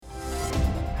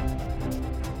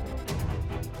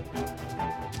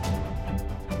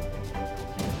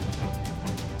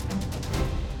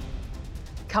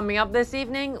Coming up this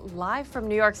evening, live from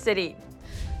New York City,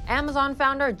 Amazon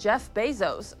founder Jeff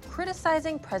Bezos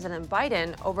criticizing President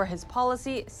Biden over his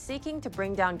policy seeking to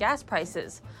bring down gas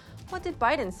prices. What did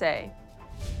Biden say?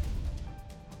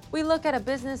 We look at a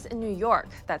business in New York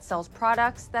that sells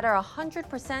products that are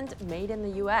 100% made in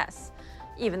the U.S.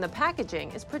 Even the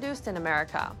packaging is produced in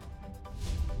America.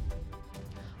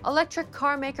 Electric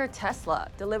car maker Tesla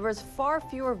delivers far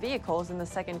fewer vehicles in the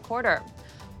second quarter.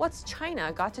 What's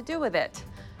China got to do with it?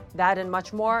 That and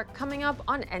much more coming up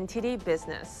on NTD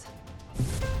Business.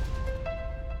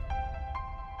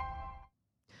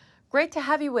 Great to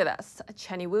have you with us.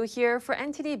 Chenny Wu here for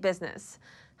NTD Business.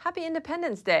 Happy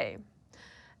Independence Day.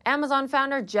 Amazon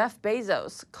founder Jeff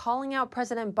Bezos calling out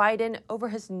President Biden over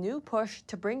his new push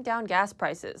to bring down gas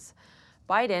prices.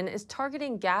 Biden is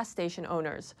targeting gas station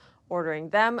owners, ordering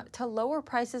them to lower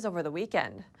prices over the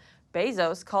weekend.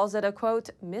 Bezos calls it a, quote,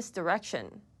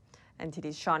 misdirection.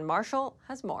 NTD's Sean Marshall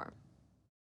has more.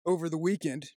 Over the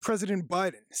weekend, President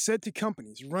Biden said to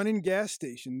companies running gas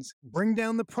stations, bring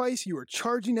down the price you are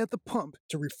charging at the pump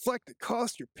to reflect the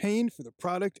cost you're paying for the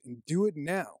product and do it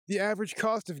now. The average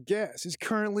cost of gas is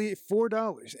currently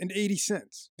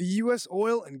 $4.80. The U.S.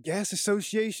 Oil and Gas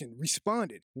Association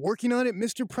responded, working on it,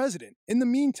 Mr. President. In the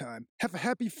meantime, have a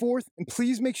happy 4th and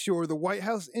please make sure the White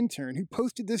House intern who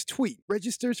posted this tweet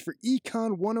registers for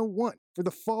Econ 101 for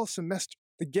the fall semester.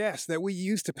 The gas that we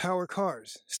use to power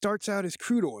cars starts out as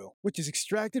crude oil, which is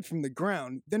extracted from the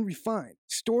ground, then refined,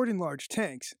 stored in large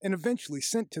tanks, and eventually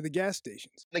sent to the gas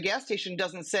stations. The gas station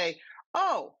doesn't say,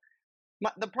 oh,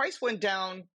 the price went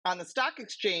down on the stock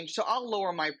exchange, so I'll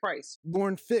lower my price.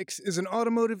 Lauren Fix is an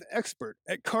automotive expert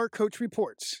at Car Coach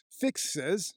Reports. Fix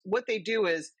says, what they do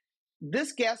is,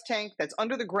 this gas tank that's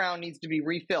under the ground needs to be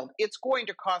refilled. It's going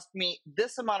to cost me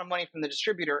this amount of money from the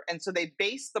distributor, and so they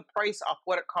base the price off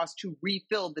what it costs to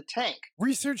refill the tank.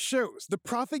 Research shows the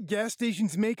profit gas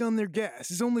stations make on their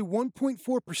gas is only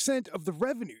 1.4% of the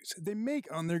revenues they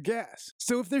make on their gas.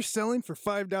 So if they're selling for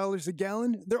 $5 a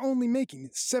gallon, they're only making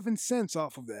 7 cents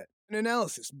off of that. An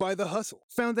analysis by The Hustle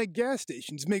found that gas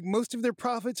stations make most of their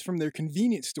profits from their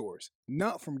convenience stores,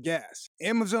 not from gas.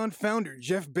 Amazon founder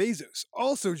Jeff Bezos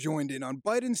also joined in on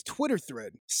Biden's Twitter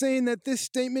thread, saying that this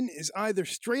statement is either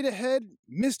straight ahead,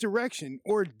 misdirection,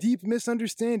 or a deep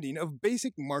misunderstanding of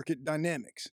basic market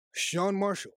dynamics. Sean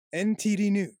Marshall, NTD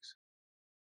News.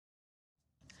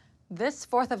 This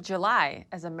 4th of July,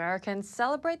 as Americans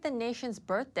celebrate the nation's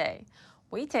birthday,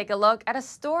 we take a look at a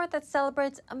store that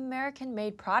celebrates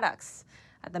American-made products.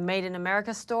 At the Made in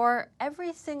America store,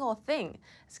 every single thing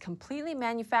is completely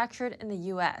manufactured in the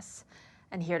U.S.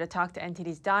 And here to talk to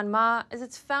NTD's Don Ma is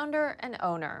its founder and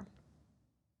owner.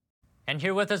 And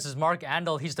here with us is Mark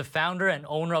Andel. He's the founder and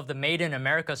owner of the Made in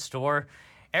America store.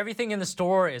 Everything in the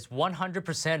store is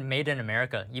 100% made in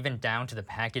America, even down to the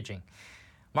packaging.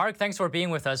 Mark, thanks for being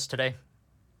with us today.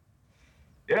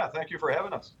 Yeah, thank you for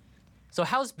having us. So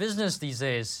how's business these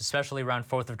days, especially around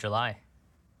 4th of July?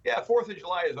 Yeah, 4th of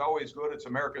July is always good. It's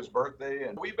America's birthday,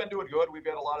 and we've been doing good. We've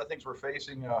got a lot of things we're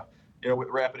facing, with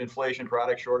rapid inflation,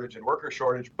 product shortage, and worker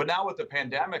shortage. But now with the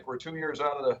pandemic, we're 2 years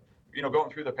out of the, going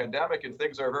through the pandemic, and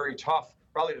things are very tough,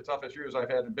 probably the toughest years I've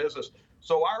had in business.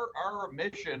 So our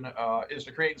mission is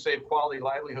to create and save quality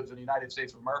livelihoods in the United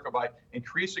States of America by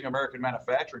increasing American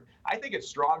manufacturing. I think it's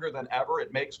stronger than ever.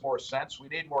 It makes more sense. We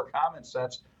need more common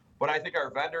sense. But I think our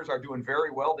vendors are doing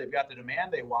very well. They've got the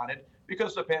demand they wanted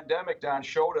because the pandemic, Don,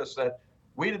 showed us that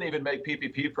we didn't even make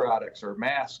PPP products or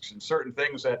masks and certain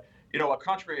things that, a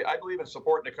country, I believe in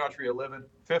supporting the country of living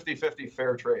 50-50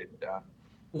 fair trade, Don.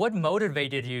 What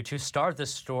motivated you to start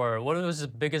this store? What was the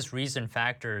biggest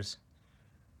factors?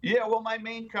 Yeah, well, my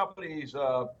main company is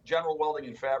General Welding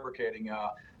and Fabricating.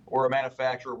 We're a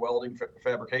manufacturer welding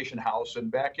fabrication house.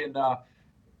 And back in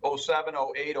 07,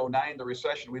 08, 09, the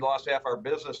recession, we lost half our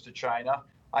business to China.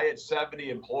 I had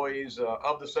 70 employees.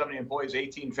 Of the 70 employees,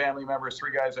 18 family members,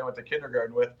 3 guys I went to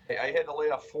kindergarten with. I had to lay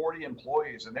off 40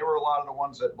 employees, and they were a lot of the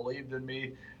ones that believed in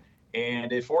me.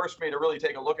 And it forced me to really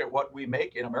take a look at what we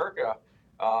make in America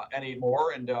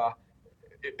anymore. And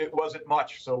it wasn't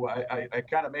much. So I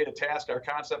kind of made a task. Our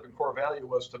concept and core value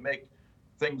was to make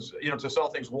things, to sell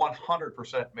things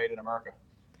 100% made in America.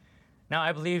 Now,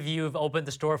 I believe you've opened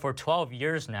the store for 12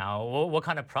 years now. What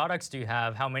kind of products do you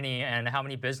have? How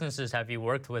many businesses have you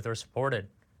worked with or supported?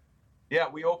 Yeah,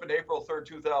 we opened April 3rd,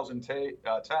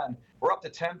 2010. We're up to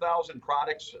 10,000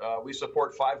 products. We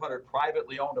support 500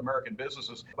 privately owned American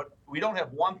businesses. But we don't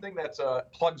have one thing that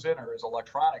plugs in or is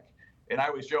electronic. And I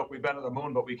always joke, we've been to the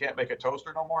moon, but we can't make a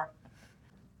toaster no more.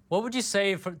 What would you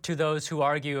say to those who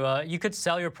argue you could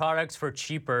sell your products for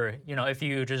cheaper, if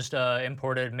you just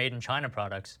imported made in China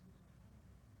products?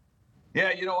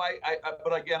 Yeah,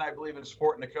 but again, I believe in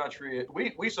supporting the country.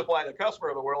 We supply the customer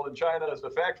of the world, and China is the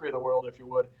factory of the world, if you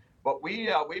would. But we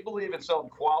believe in selling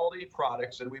quality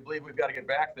products, and we believe we've got to get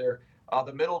back there.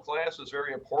 The middle class is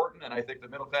very important, and I think the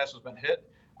middle class has been hit.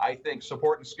 I think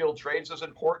supporting skilled trades is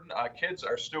important. Kids,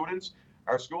 our students,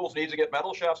 our schools need to get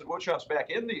metal shops and wood shops back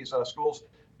in these schools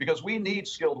because we need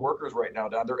skilled workers right now,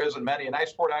 Don. There isn't many, and I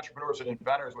support entrepreneurs and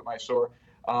inventors with my store.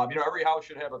 Every house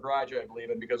should have a garage, I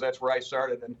believe in, because that's where I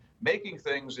started. And making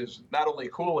things is not only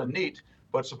cool and neat,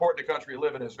 but supporting the country you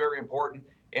live in is very important.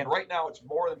 And right now, it's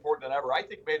more important than ever. I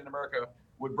think Made in America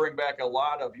would bring back a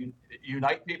lot of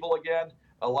unite people again,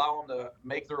 allow them to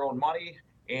make their own money.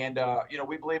 And,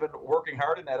 we believe in working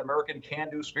hard in that American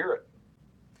can-do spirit.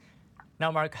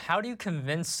 Now, Mark, how do you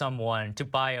convince someone to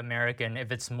buy American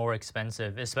if it's more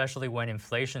expensive, especially when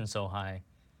inflation's so high?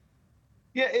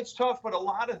 Yeah, it's tough, but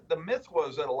the myth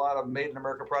was that a lot of Made in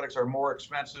America products are more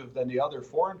expensive than the other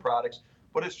foreign products,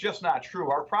 but it's just not true.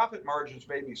 Our profit margins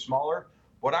may be smaller,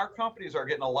 but our companies are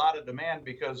getting a lot of demand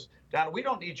because, Don, we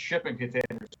don't need shipping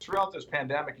containers. Throughout this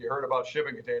pandemic, you heard about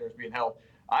shipping containers being held.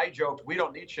 I joked, we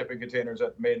don't need shipping containers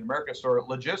at the Made in America store.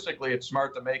 Logistically, it's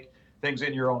smart to make things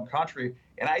in your own country,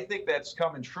 and I think that's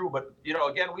coming true. But,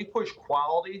 again, we push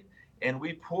quality, and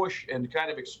we push and kind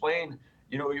of explain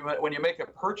when you make a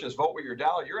purchase, vote with your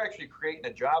dollar, you're actually creating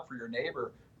a job for your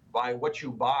neighbor by what you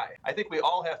buy. I think we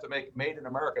all have to make Made in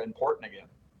America important again.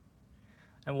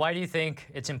 And why do you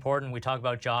think it's important? We talk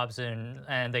about jobs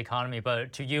and the economy,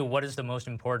 but to you, what is the most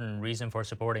important reason for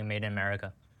supporting Made in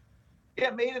America?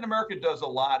 Yeah, Made in America does a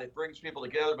lot. It brings people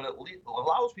together, but it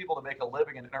allows people to make a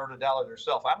living and earn a dollar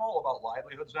themselves. I'm all about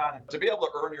livelihoods, Don. To be able to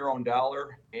earn your own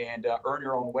dollar and earn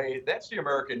your own way, that's the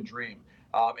American dream.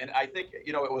 And I think,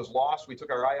 it was lost. We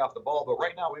took our eye off the ball. But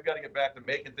right now, we've got to get back to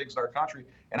making things in our country.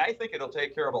 And I think it'll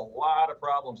take care of a lot of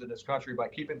problems in this country by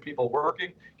keeping people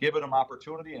working, giving them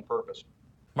opportunity and purpose.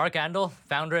 Mark Andl,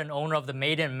 founder and owner of the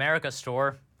Made in America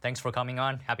store. Thanks for coming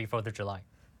on. Happy 4th of July.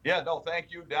 Yeah, no,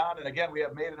 thank you, Don. And again, we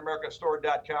have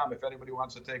madeinamericastore.com if anybody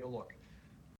wants to take a look.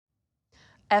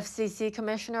 FCC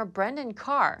Commissioner Brendan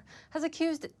Carr has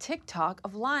accused TikTok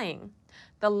of lying.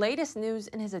 The latest news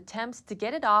in his attempts to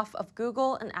get it off of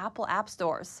Google and Apple app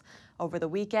stores. Over the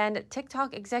weekend,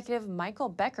 TikTok executive Michael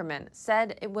Beckerman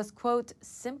said it was, quote,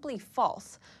 simply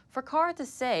false for Carr to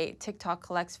say TikTok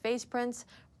collects face prints,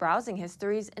 browsing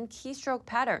histories, and keystroke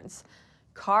patterns.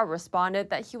 Carr responded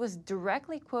that he was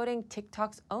directly quoting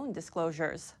TikTok's own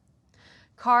disclosures.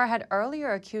 Carr had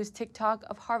earlier accused TikTok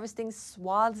of harvesting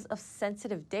swaths of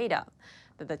sensitive data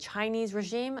that the Chinese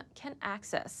regime can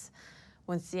access.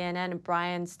 When CNN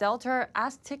Brian Stelter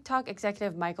asked TikTok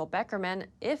executive Michael Beckerman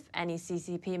if any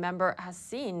CCP member has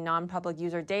seen non-public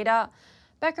user data,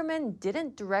 Beckerman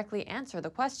didn't directly answer the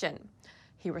question.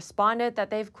 He responded that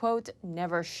they've, quote,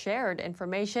 never shared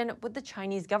information with the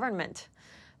Chinese government.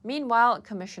 Meanwhile,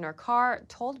 Commissioner Carr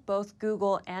told both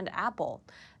Google and Apple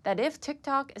that if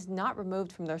TikTok is not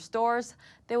removed from their stores,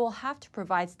 they will have to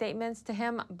provide statements to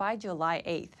him by July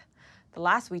 8th. The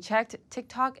last we checked,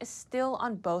 TikTok is still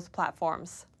on both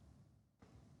platforms.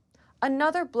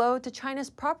 Another blow to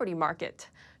China's property market.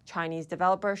 Chinese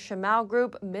developer Shimao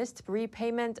Group missed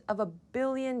repayment of a $1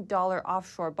 billion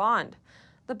offshore bond.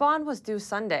 The bond was due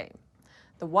Sunday.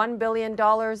 The $1 billion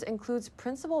includes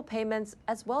principal payments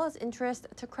as well as interest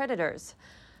to creditors.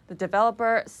 The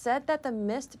developer said that the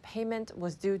missed payment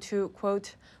was due to,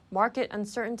 quote, market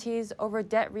uncertainties over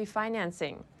debt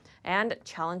refinancing and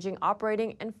challenging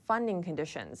operating and funding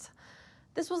conditions.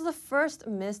 This was the first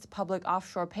missed public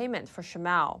offshore payment for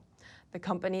Shimao. The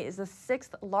company is the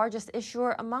 6th largest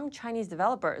issuer among Chinese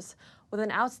developers, with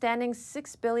an outstanding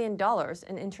 $6 billion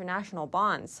in international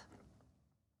bonds.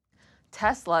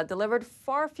 Tesla delivered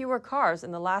far fewer cars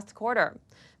in the last quarter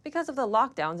because of the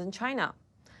lockdowns in China.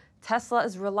 Tesla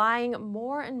is relying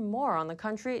more and more on the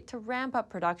country to ramp up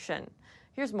production.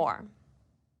 Here's more.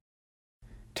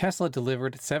 Tesla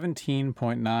delivered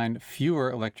 17.9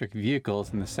 fewer electric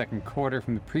vehicles in the second quarter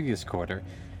from the previous quarter,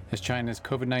 as China's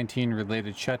COVID-19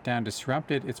 related shutdown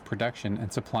disrupted its production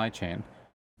and supply chain.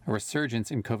 A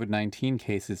resurgence in COVID-19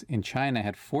 cases in China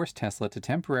had forced Tesla to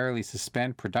temporarily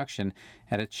suspend production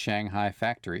at its Shanghai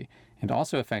factory and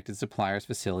also affected suppliers'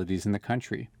 facilities in the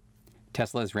country.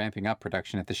 Tesla is ramping up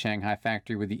production at the Shanghai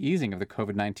factory with the easing of the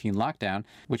COVID-19 lockdown,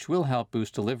 which will help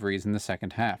boost deliveries in the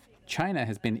second half. China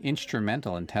has been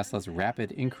instrumental in Tesla's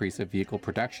rapid increase of vehicle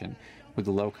production, with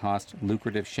the low-cost,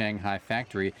 lucrative Shanghai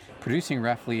factory producing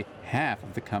roughly half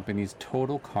of the company's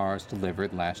total cars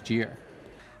delivered last year.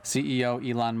 CEO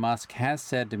Elon Musk has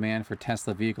said demand for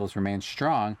Tesla vehicles remains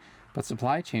strong, but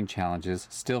supply chain challenges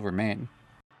still remain.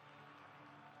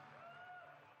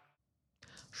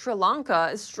 Sri Lanka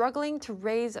is struggling to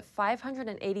raise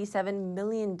 $587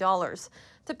 million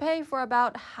to pay for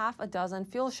about half a dozen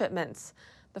fuel shipments.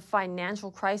 The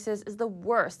financial crisis is the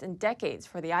worst in decades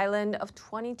for the island of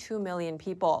 22 million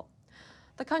people.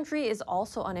 The country is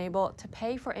also unable to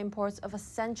pay for imports of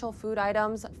essential food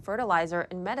items, fertilizer,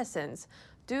 and medicines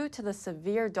due to the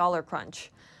severe dollar crunch.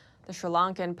 The Sri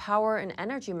Lankan Power and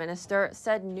Energy Minister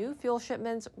said new fuel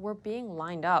shipments were being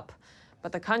lined up.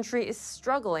 But the country is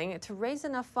struggling to raise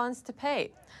enough funds to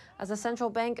pay, as the central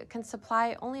bank can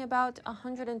supply only about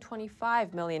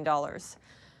 $125 million.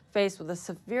 Faced with a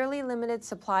severely limited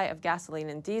supply of gasoline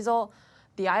and diesel,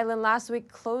 the island last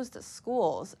week closed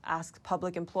schools, asked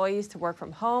public employees to work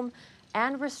from home,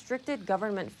 and restricted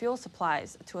government fuel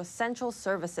supplies to essential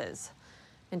services.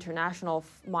 International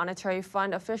Monetary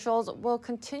Fund officials will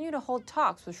continue to hold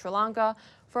talks with Sri Lanka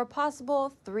for a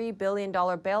possible $3 billion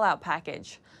bailout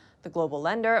package. The global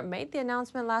lender made the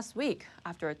announcement last week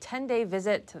after a 10-day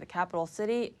visit to the capital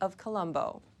city of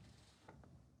Colombo.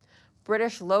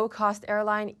 British low-cost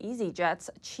airline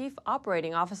EasyJet's chief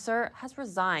operating officer has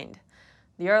resigned.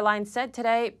 The airline said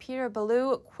today Peter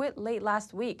Bellew quit late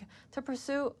last week to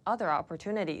pursue other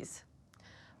opportunities.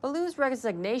 Bellew's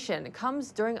resignation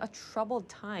comes during a troubled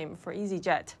time for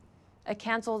EasyJet. It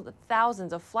canceled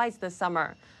thousands of flights this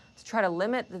summer to try to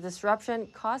limit the disruption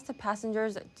caused to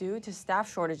passengers due to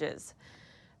staff shortages.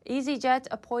 EasyJet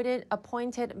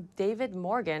appointed David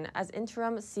Morgan as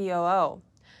interim COO.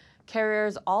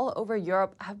 Carriers all over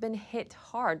Europe have been hit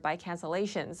hard by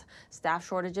cancellations, staff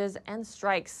shortages, and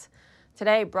strikes.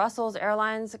 Today, Brussels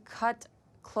Airlines cut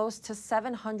close to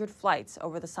 700 flights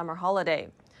over the summer holiday.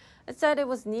 It said it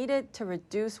was needed to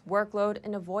reduce workload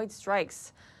and avoid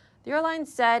strikes. The airline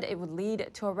said it would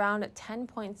lead to around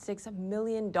 $10.6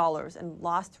 million in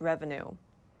lost revenue.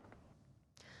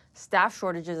 Staff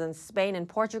shortages in Spain and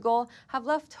Portugal have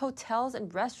left hotels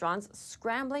and restaurants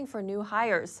scrambling for new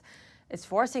hires. It's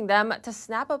forcing them to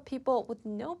snap up people with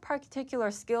no particular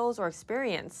skills or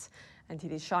experience.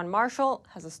 NTD's Sean Marshall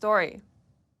has a story.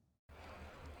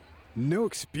 No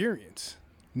experience?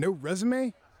 No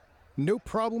resume? No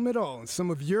problem at all in some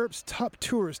of Europe's top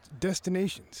tourist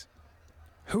destinations.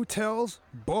 Hotels,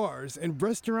 bars, and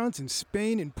restaurants in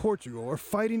Spain and Portugal are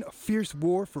fighting a fierce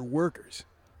war for workers.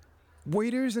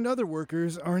 Waiters and other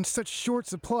workers are in such short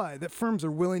supply that firms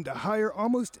are willing to hire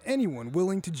almost anyone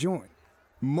willing to join.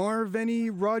 Marveni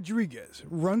Rodriguez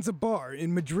runs a bar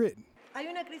in Madrid.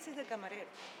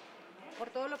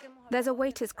 There's a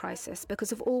waiters' crisis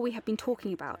because of all we have been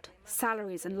talking about,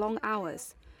 salaries and long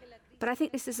hours. But I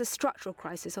think this is a structural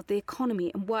crisis of the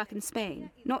economy and work in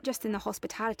Spain, not just in the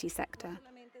hospitality sector.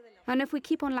 And if we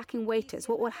keep on lacking waiters,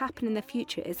 what will happen in the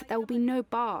future is that there will be no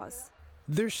bars.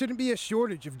 There shouldn't be a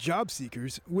shortage of job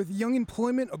seekers, with young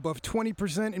employment above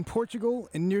 20% in Portugal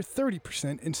and near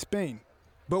 30% in Spain.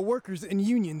 But workers and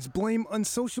unions blame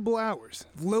unsociable hours,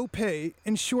 low pay,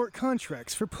 and short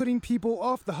contracts for putting people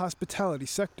off the hospitality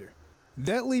sector.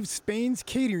 That leaves Spain's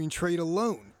catering trade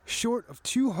alone, short of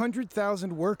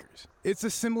 200,000 workers. It's a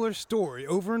similar story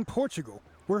over in Portugal,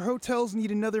 where hotels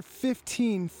need another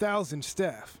 15,000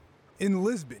 staff. In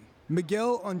Lisbon,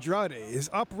 Miguel Andrade is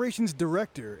operations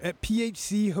director at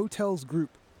PHC Hotels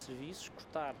Group.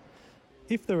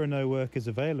 If there are no workers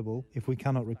available, if we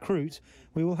cannot recruit,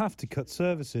 we will have to cut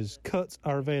services, cut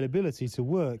our availability to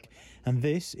work. And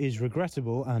this is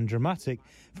regrettable and dramatic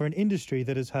for an industry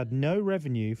that has had no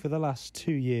revenue for the last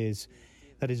 2 years,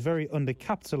 that is very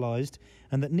undercapitalised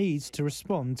and that needs to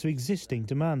respond to existing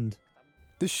demand.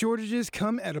 The shortages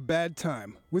come at a bad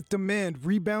time, with demand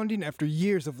rebounding after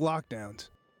years of lockdowns.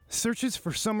 Searches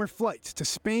for summer flights to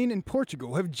Spain and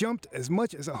Portugal have jumped as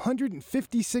much as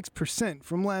 156%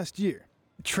 from last year.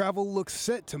 Travel looks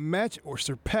set to match or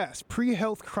surpass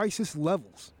pre-health crisis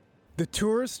levels. The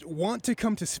tourists want to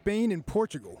come to Spain and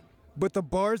Portugal, but the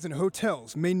bars and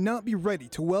hotels may not be ready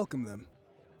to welcome them.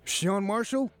 Sean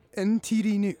Marshall,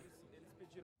 NTD News.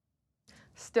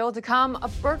 Still to come, a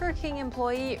Burger King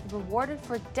employee rewarded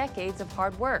for decades of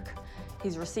hard work.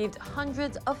 He's received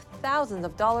hundreds of thousands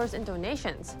of dollars in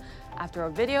donations after a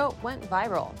video went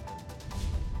viral.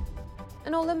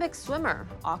 An Olympic swimmer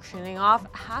auctioning off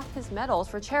half his medals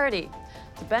for charity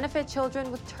to benefit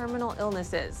children with terminal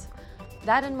illnesses.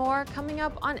 That and more coming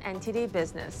up on NTD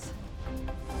Business.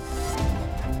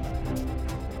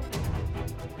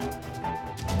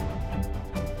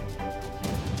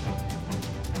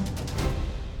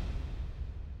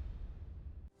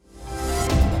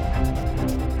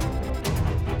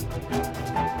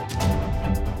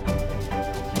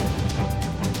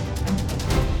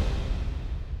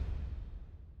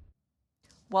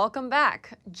 Welcome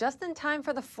back. Just in time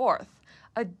for the 4th.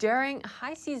 a daring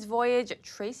high seas voyage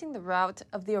tracing the route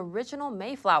of the original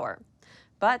Mayflower,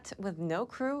 but with no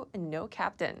crew and no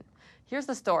captain. Here's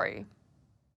the story.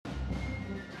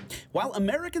 While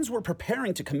Americans were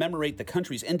preparing to commemorate the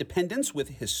country's independence with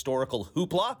historical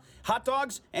hoopla, hot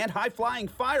dogs, and high-flying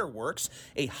fireworks,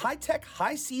 a high-tech,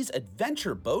 high-seas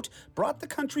adventure boat brought the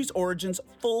country's origins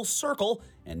full circle,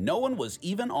 and no one was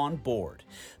even on board.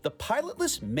 The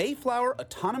pilotless Mayflower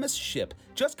autonomous ship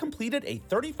just completed a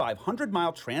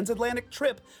 3,500-mile transatlantic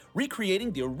trip,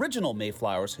 recreating the original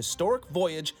Mayflower's historic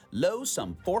voyage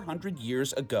some 400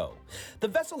 years ago. The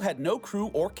vessel had no crew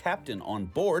or captain on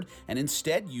board and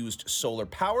instead used solar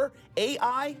power,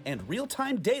 AI, and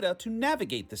real-time data to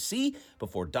navigate the sea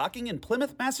before docking in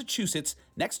Plymouth, Massachusetts,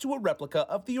 next to a replica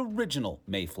of the original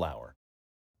Mayflower.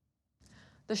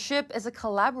 The ship is a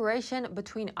collaboration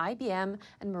between IBM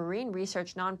and marine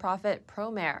research nonprofit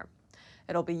ProMare.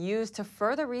 It'll be used to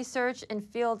further research in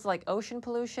fields like ocean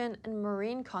pollution and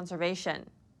marine conservation.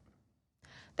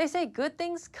 They say good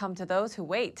things come to those who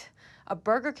wait. A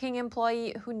Burger King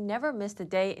employee who never missed a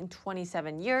day in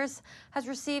 27 years has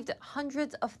received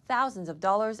hundreds of thousands of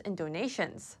dollars in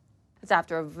donations. It's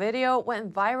after a video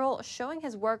went viral showing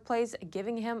his workplace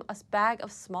giving him a bag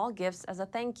of small gifts as a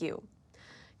thank you.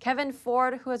 Kevin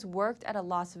Ford, who has worked at a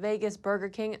Las Vegas Burger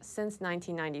King since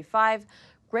 1995,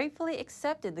 gratefully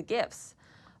accepted the gifts.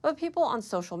 But people on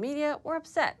social media were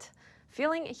upset,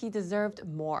 feeling he deserved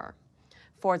more.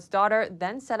 Ford's daughter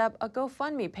then set up a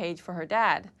GoFundMe page for her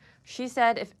dad. She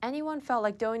said if anyone felt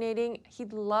like donating,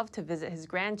 he'd love to visit his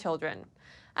grandchildren.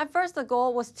 At first, the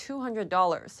goal was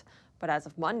 $200, but as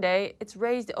of Monday, it's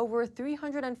raised over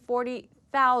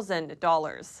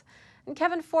 $340,000. And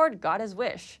Kevin Ford got his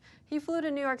wish. He flew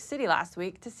to New York City last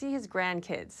week to see his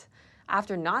grandkids,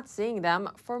 after not seeing them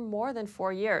for more than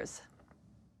 4 years.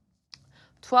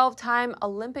 12-time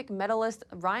Olympic medalist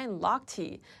Ryan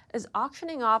Lochte is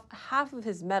auctioning off half of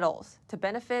his medals to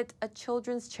benefit a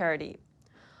children's charity.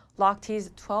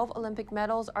 Lochte's 12 Olympic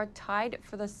medals are tied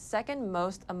for the second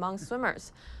most among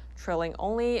swimmers, trailing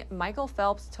only Michael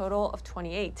Phelps' total of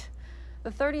 28. The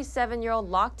 37-year-old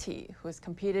Lochte, who has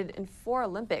competed in 4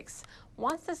 Olympics,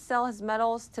 wants to sell his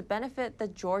medals to benefit the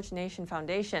George Nation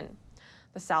Foundation.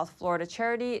 The South Florida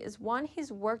charity is one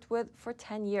he's worked with for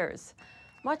 10 years.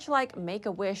 Much like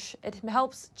Make-A-Wish, it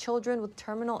helps children with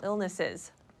terminal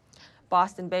illnesses.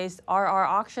 Boston-based RR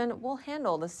Auction will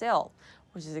handle the sale,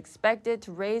 which is expected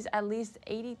to raise at least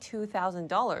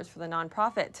 $82,000 for the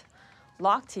nonprofit.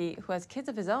 Lochte, who has kids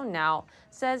of his own now,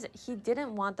 says he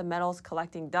didn't want the medals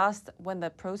collecting dust when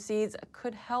the proceeds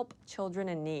could help children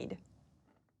in need.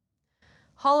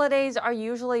 Holidays are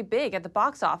usually big at the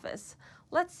box office.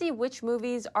 Let's see which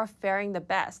movies are faring the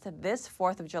best this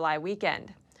 4th of July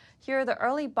weekend. Here are the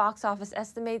early box office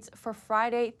estimates for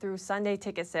Friday through Sunday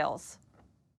ticket sales.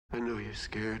 I know you're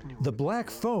scared. The Black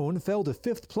Phone fell to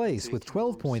 5th place with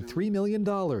 $12.3 million,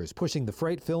 pushing the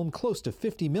fright film close to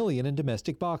 $50 million in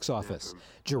domestic box office.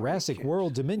 Jurassic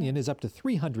World Dominion is up to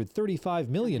 $335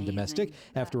 million domestic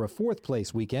after a 4th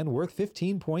place weekend worth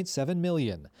 $15.7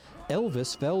 million.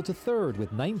 Elvis fell to 3rd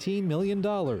with $19 million,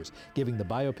 giving the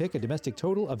biopic a domestic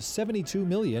total of $72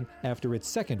 million after its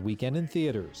 2nd weekend in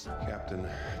theaters. Captain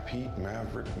Pete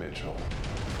Maverick Mitchell.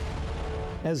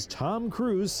 As Tom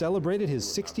Cruise celebrated his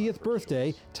 60th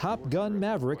birthday, Top Gun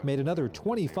Maverick made another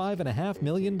 $25.5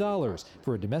 million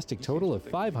for a domestic total of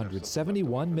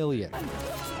 $571 million.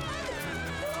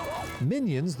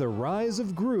 Minions: The Rise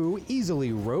of Gru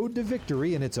easily rode to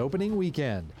victory in its opening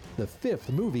weekend. The 5th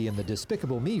movie in the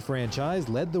Despicable Me franchise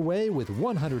led the way with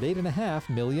 $108.5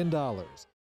 million.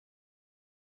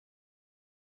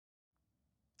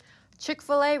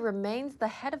 Chick-fil-A remains the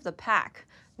head of the pack,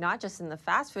 not just in the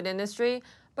fast food industry,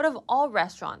 but of all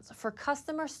restaurants for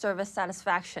customer service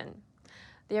satisfaction.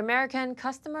 The American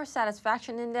Customer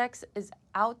Satisfaction Index is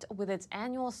out with its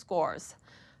annual scores.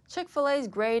 Chick-fil-A's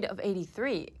grade of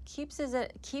 83 keeps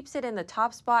it in the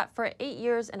top spot for 8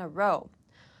 years in a row.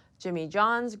 Jimmy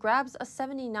John's grabs a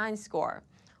 79 score,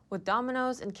 with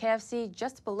Domino's and KFC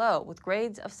just below with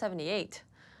grades of 78.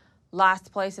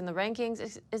 Last place in the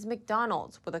rankings is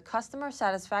McDonald's with a customer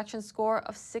satisfaction score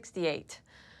of 68.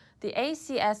 The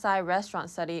ACSI restaurant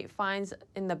study finds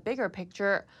in the bigger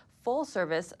picture, full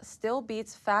service still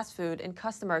beats fast food in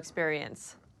customer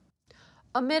experience.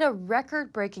 Amid a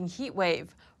record-breaking heat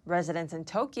wave, residents in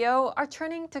Tokyo are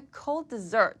turning to cold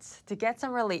desserts to get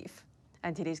some relief.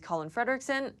 NTD's Colin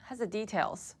Fredrickson has the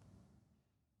details.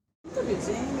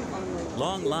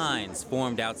 Long lines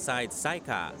formed outside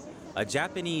Saika, a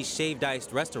Japanese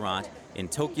shaved-iced restaurant in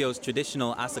Tokyo's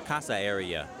traditional Asakasa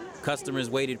area. Customers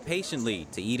waited patiently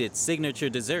to eat its signature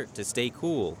dessert to stay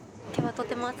cool.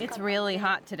 It's really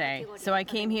hot today, so I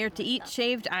came here to eat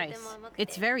shaved ice.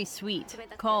 It's very sweet,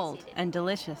 cold, and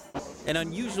delicious. An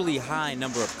unusually high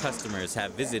number of customers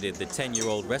have visited the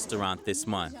 10-year-old restaurant this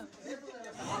month.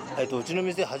 I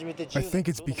think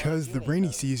it's because the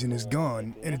rainy season is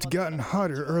gone and it's gotten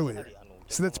hotter earlier.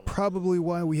 So that's probably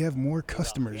why we have more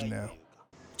customers now.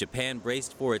 Japan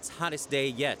braced for its hottest day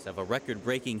yet of a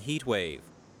record-breaking heat wave.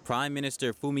 Prime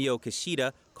Minister Fumio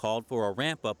Kishida called for a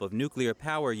ramp-up of nuclear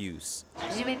power use.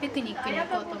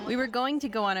 We were going to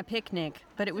go on a picnic,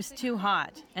 but it was too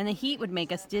hot, and the heat would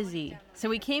make us dizzy. So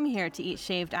we came here to eat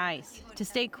shaved ice, to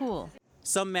stay cool.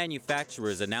 Some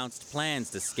manufacturers announced plans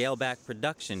to scale back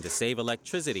production to save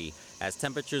electricity, as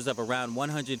temperatures of around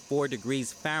 104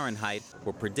 degrees Fahrenheit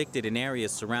were predicted in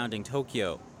areas surrounding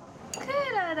Tokyo.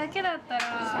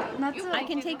 I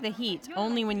can take the heat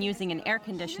only when using an air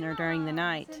conditioner during the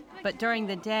night. But during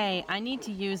the day, I need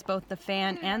to use both the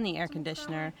fan and the air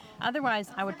conditioner. Otherwise,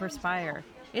 I would perspire.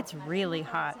 It's really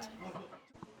hot.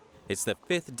 It's the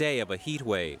 5th day of a heat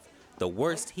wave, the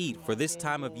worst heat for this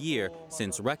time of year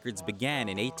since records began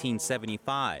in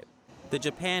 1875. The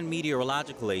Japan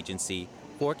Meteorological Agency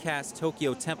forecasts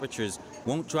Tokyo temperatures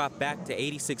won't drop back to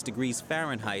 86 degrees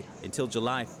Fahrenheit until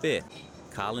July 5th.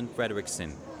 Colin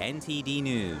Frederickson, NTD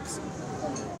News.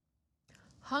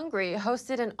 Hungary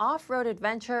hosted an off-road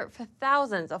adventure for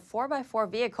thousands of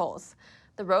 4x4 vehicles.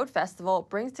 The Road Festival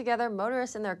brings together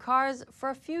motorists in their cars for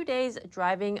a few days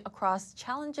driving across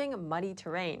challenging, muddy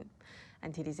terrain.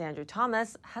 NTD's Andrew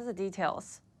Thomas has the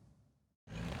details.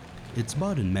 It's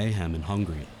mud and mayhem in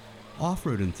Hungary.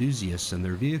 Off-road enthusiasts and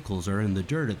their vehicles are in the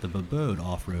dirt at the Babod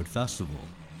Off-Road Festival.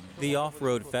 The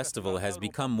Off-Road Festival has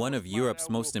become one of Europe's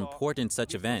most important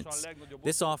such events.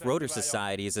 This off-roader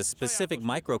society is a specific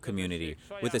micro-community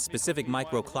with a specific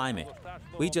microclimate.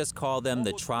 We just call them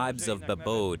the Tribes of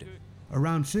Babod.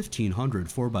 Around 1,500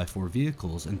 4x4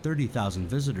 vehicles and 30,000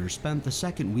 visitors spent the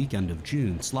second weekend of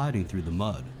June sliding through the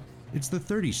mud. It's the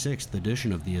 36th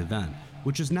edition of the event,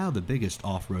 which is now the biggest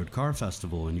off-road car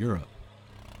festival in Europe.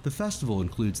 The festival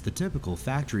includes the typical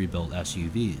factory-built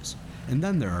SUVs, and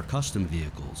then there are custom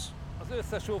vehicles.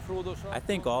 I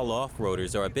think all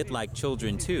off-roaders are a bit like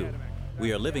children too.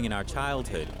 We are living in our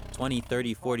childhood, 20,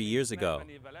 30, 40 years ago.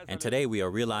 And today we are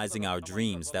realizing our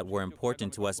dreams that were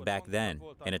important to us back then,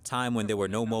 in a time when there were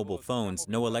no mobile phones,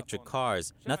 no electric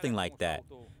cars, nothing like that.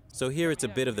 So here it's a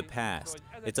bit of the past.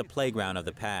 It's a playground of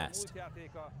the past.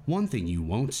 One thing you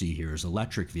won't see here is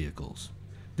electric vehicles.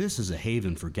 This is a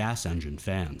haven for gas engine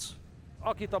fans.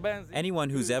 Anyone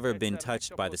who's ever been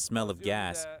touched by the smell of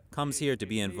gas comes here to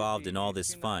be involved in all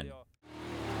this fun.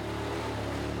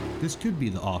 This could be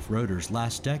the off-roaders'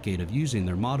 last decade of using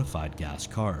their modified gas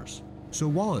cars. So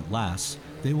while it lasts,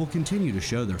 they will continue to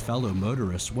show their fellow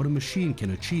motorists what a machine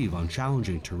can achieve on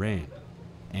challenging terrain.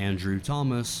 Andrew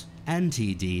Thomas,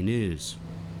 NTD News.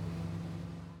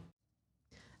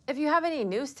 If you have any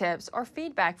news tips or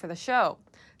feedback for the show,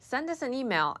 send us an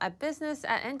email at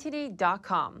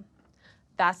business@ntd.com.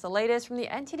 That's the latest from the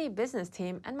NTD Business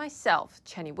team and myself,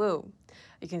 Chenny Wu.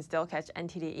 You can still catch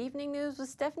NTD Evening News with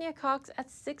Stephanie Cox at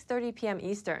 6:30 p.m.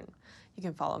 Eastern. You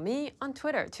can follow me on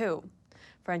Twitter, too.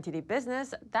 For NTD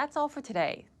Business, that's all for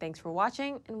today. Thanks for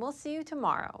watching, and we'll see you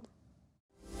tomorrow.